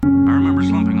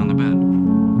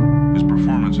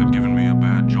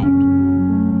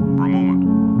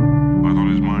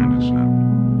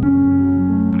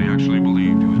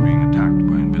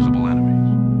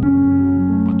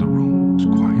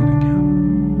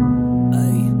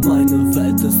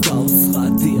ist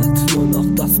ausradiert, nur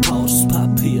noch das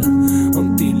Pauschpapier.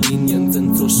 Und die Linien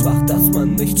sind so schwach, dass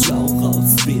man nicht schlau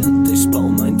raus wird. Ich bau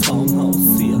mein Traumhaus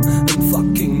hier im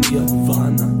fucking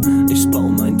Nirvana. Ich bau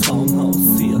mein Traumhaus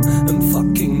hier im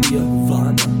fucking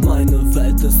Nirvana. Meine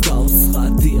Welt ist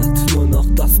ausradiert, nur noch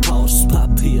das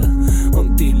Pauschpapier.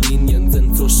 Und die Linien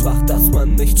sind so schwach, dass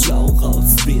man nicht schlau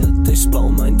raus wird. Ich bau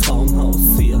mein Traumhaus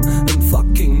hier im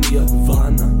fucking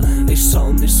Nirvana. Ich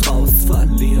schau nicht raus,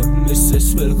 verlier mich,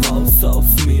 ich will raus aus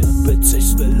mir. Bitch,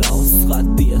 ich will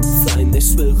ausradiert sein,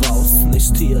 ich will raus,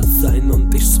 nicht hier sein.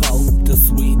 Und ich schraub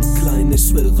das Weed klein,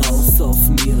 ich will raus aus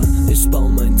mir. Ich bau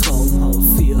mein Traumhaus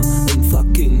hier im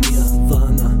fucking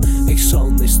Nirvana. Ich schau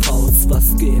nicht raus,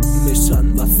 was geht mich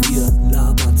an, was ihr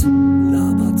labert,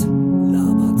 labert,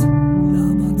 labert,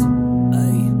 labert.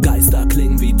 Ey, Geister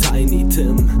klingen wie Tiny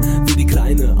Tim, wie die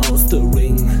Kleine aus The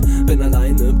Ring. Bin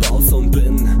alleine, Baus und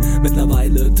bin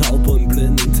mittlerweile taub und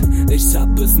blind. Ich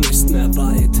hab es nicht mehr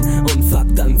weit und fuck,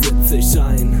 dann sitz ich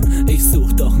ein. Ich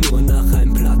such doch nur nach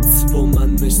einem Platz, wo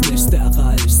man mich nicht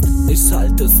erreicht. Ich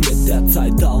halte es mit der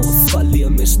Zeit aus, verlier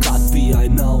mich grad wie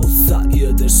ein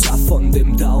Außerirdischer von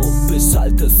dem Daub. Ich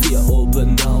halte es hier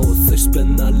oben aus, ich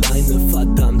bin allein